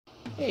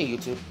Hey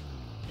YouTube,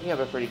 we have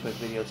a pretty quick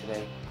video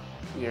today.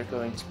 We are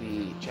going to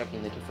be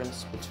checking the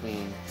difference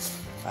between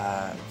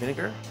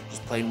vinegar,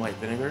 just plain white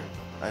vinegar,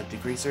 a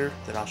degreaser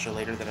that I'll show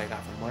later that I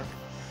got from work,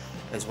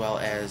 as well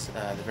as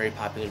the very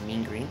popular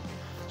mean green,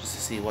 just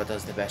to see what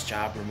does the best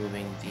job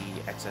removing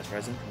the excess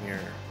resin from your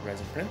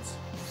resin prints.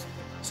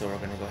 So we're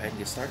going to go ahead and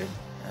get started.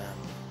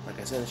 Like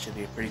I said, it should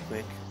be a pretty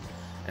quick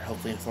and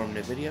hopefully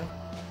informative video,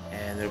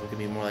 and there will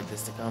be more like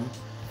this to come.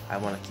 I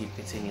want to keep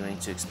continuing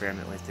to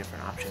experiment with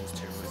different options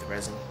to remove the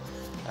resin,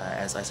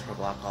 as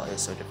isopropyl alcohol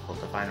is so difficult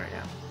to find right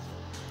now.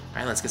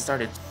 Alright, let's get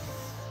started.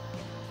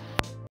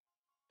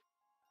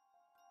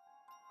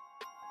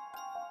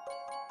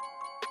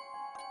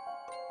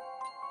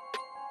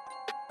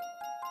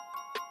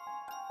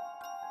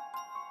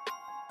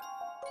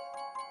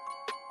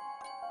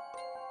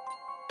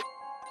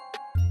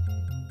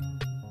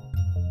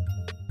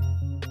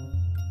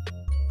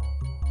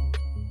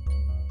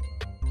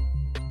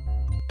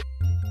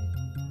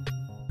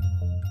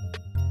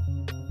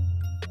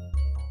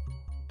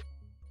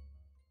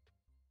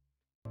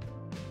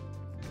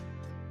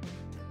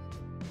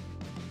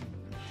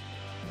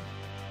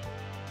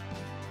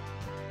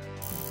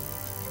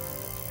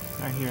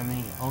 Right here in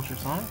the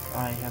ultrasonic,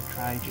 I have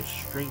tried just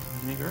straight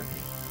vinegar,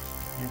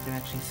 and you can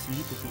actually see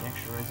that the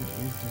extra resin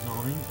is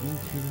dissolving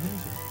into the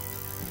vinegar.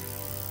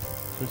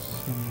 So this is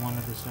going to be one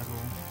of the several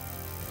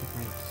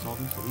different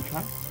solvents that we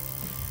tried.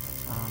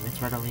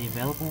 It's readily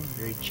available,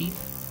 very cheap,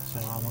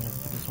 so I wanted to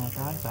give this one a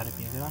try. Thought it'd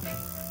be a good option.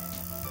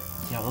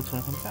 See how it looks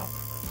when it comes out.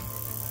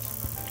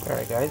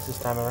 Alright guys,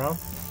 this time around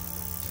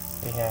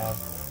we have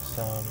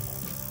some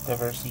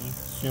Diversity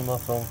Suma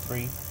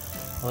foam-free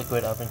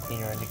liquid oven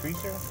cleaner and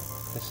degreaser.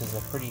 This is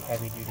a pretty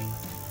heavy-duty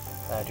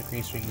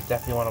degreaser. You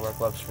definitely want to wear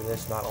gloves for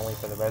this, not only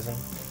for the resin.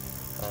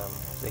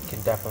 It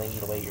can definitely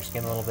eat away at your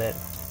skin a little bit,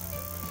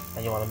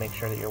 and you want to make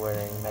sure that you're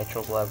wearing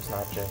nitrile gloves,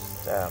 not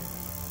just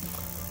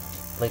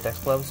latex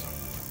gloves.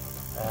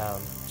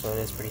 So it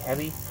is pretty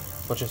heavy,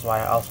 which is why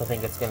I also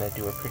think it's going to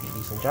do a pretty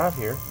decent job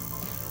here.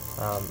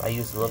 I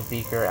used a little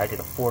beaker. I did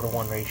a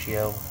 4-to-1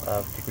 ratio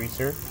of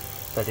degreaser.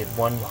 So I did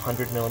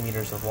 100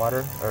 millimeters of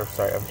water, or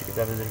sorry, of the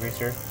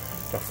degreaser,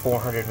 to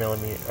 400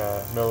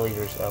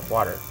 milliliters of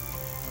water.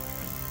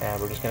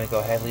 And we're just going to go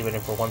ahead and leave it in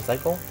for one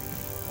cycle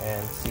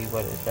and see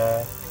what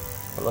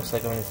it looks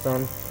like when it's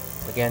done.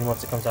 Again,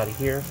 once it comes out of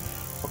here,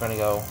 we're going to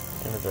go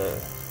into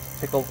the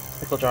pickle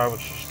jar,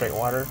 which is straight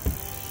water,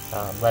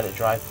 let it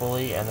dry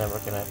fully, and then we're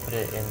going to put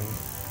it in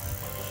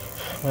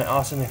my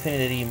awesome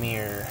Infinity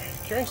Mirror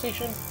curing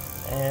station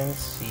and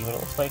see what it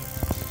looks like.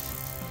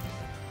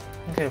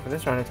 Okay, for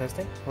this round of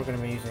testing, we're going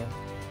to be using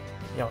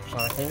the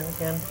ultrasonic cleaner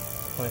again,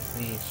 with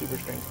the super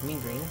strength mean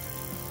green,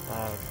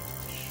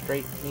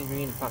 straight mean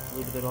green, it's not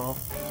diluted at all.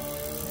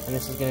 And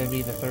this is going to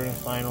be the third and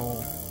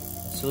final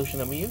solution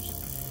that we use,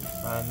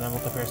 and then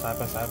we'll compare side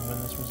by side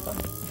when this one's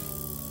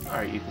done.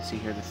 Alright, you can see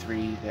here the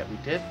three that we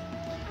did.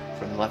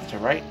 From left to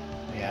right,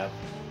 we have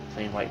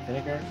plain white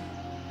vinegar,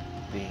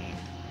 the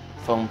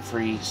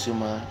foam-free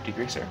Suma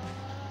Degreaser,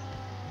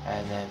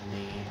 and then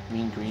the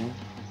mean green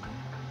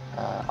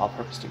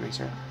all-purpose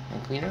degreaser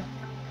and cleaner.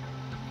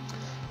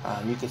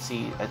 You can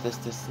see at this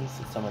distance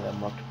that some of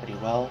them worked pretty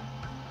well,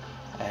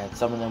 and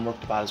some of them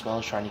worked about as well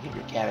as trying to give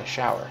your cat a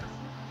shower.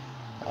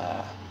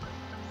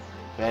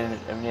 If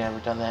you've never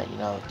done that, you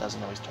know it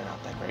doesn't always turn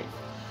out that great.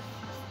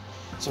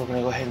 So we're going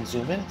to go ahead and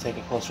zoom in and take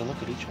a closer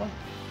look at each one.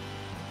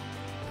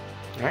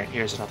 Alright,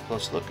 here's an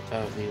up-close look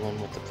of the one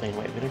with the plain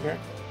white vinegar.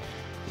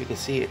 You can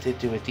see it did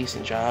do a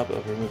decent job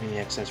of removing the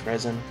excess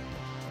resin,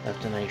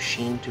 left a nice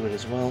sheen to it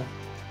as well.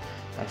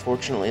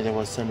 Unfortunately, there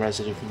was some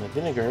residue from the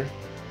vinegar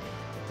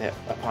that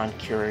upon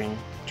curing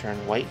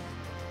turned white,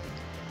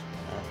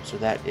 so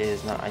that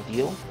is not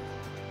ideal.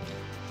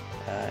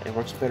 It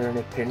works better in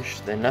a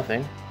pinch than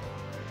nothing,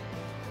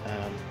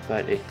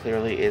 but it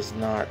clearly is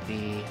not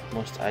the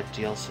most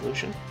ideal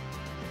solution.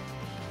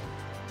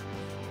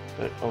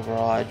 But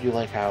overall, I do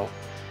like how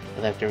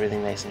it left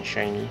everything nice and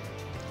shiny.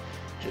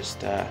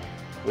 Just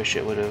wish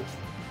it would have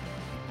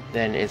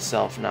then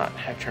itself not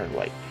have turned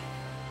white.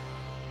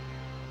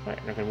 Alright,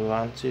 we're going to move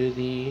on to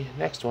the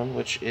next one,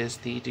 which is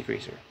the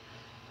degreaser.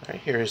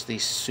 Alright, here is the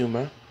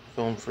Suma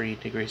foam-free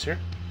degreaser.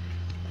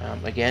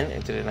 Again,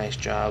 it did a nice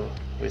job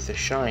with the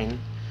shine,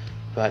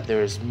 but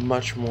there is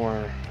much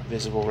more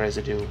visible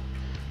residue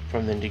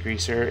from the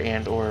degreaser,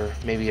 and or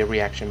maybe a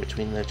reaction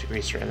between the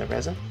degreaser and the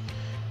resin.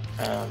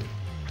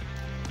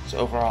 So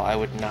overall, I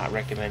would not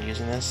recommend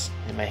using this.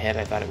 In my head,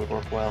 I thought it would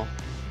work well,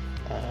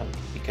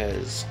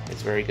 because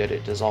it's very good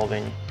at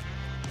dissolving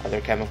other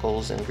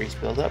chemicals and grease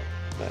buildup,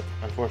 but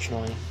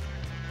unfortunately,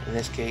 in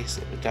this case,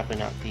 it was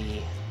definitely not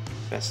the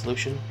best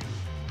solution.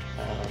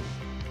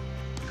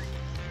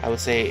 I would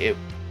say it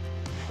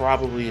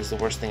probably is the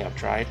worst thing I've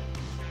tried,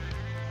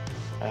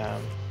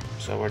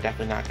 so we're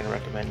definitely not going to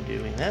recommend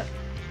doing that.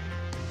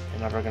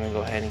 And now we're going to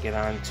go ahead and get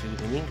on to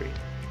the mean green.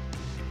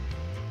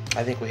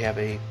 I think we have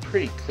a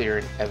pretty clear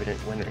and evident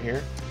winner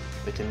here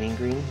with the mean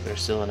green.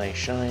 There's still a nice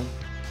shine.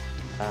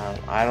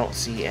 I don't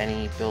see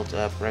any built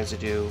up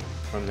residue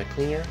from the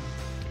cleaner.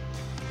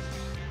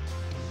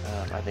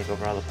 I think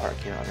overall the part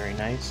came out very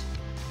nice.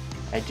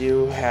 I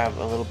do have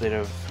a little bit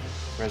of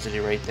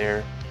residue right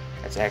there.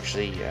 That's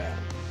actually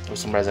was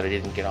some resin I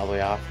didn't get all the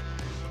way off.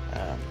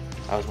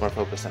 I was more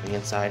focused on the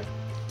inside,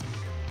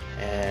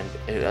 and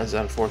it is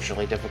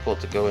unfortunately difficult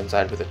to go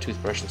inside with a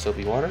toothbrush and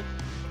soapy water,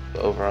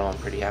 but overall I'm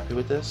pretty happy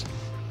with this.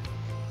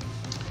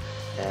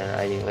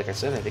 And like I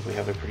said, I think we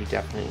have a pretty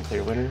definite and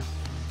clear winner,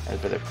 and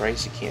for the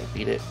price you can't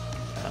beat it.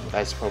 With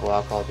isopropyl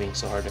alcohol being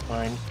so hard to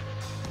find,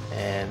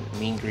 and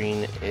mean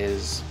green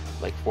is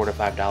like $4 to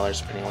 $5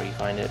 depending where you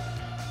find it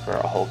for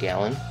a whole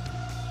gallon,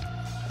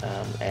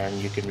 and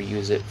you can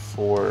reuse it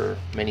for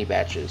many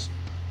batches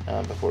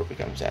before it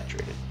becomes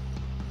saturated.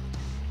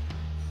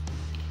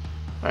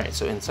 Alright,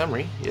 so in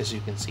summary, as you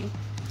can see,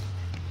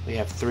 we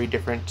have 3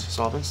 different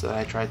solvents that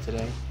I tried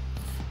today,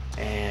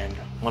 and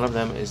one of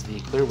them is the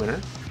clear winner,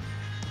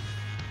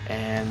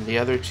 and the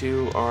other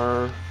 2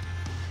 are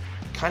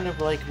kind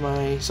of like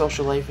my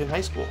social life in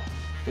high school,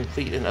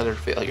 complete and utter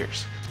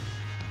failures.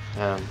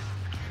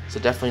 So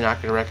definitely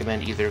not going to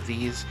recommend either of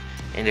these.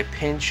 In a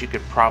pinch, you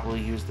could probably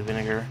use the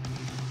vinegar,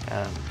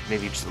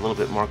 maybe just a little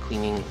bit more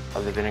cleaning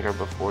of the vinegar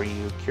before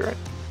you cure it.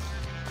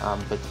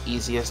 But the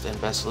easiest and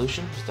best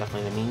solution is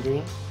definitely the mean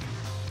green.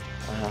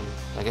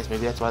 I guess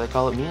maybe that's why they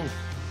call it mean,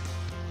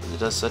 because it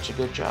does such a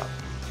good job.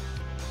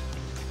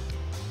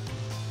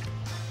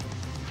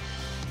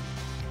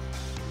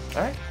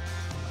 Alright,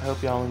 I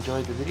hope y'all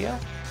enjoyed the video,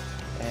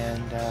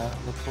 and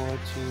look forward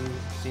to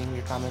seeing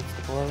your comments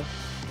below.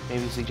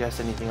 Maybe suggest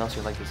anything else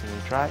you'd like to see me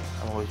try.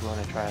 I'm always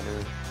willing to try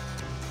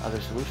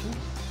other solutions.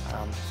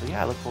 So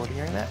yeah, I look forward to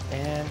hearing that,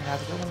 and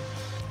have a good one.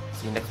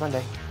 See you next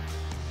Monday.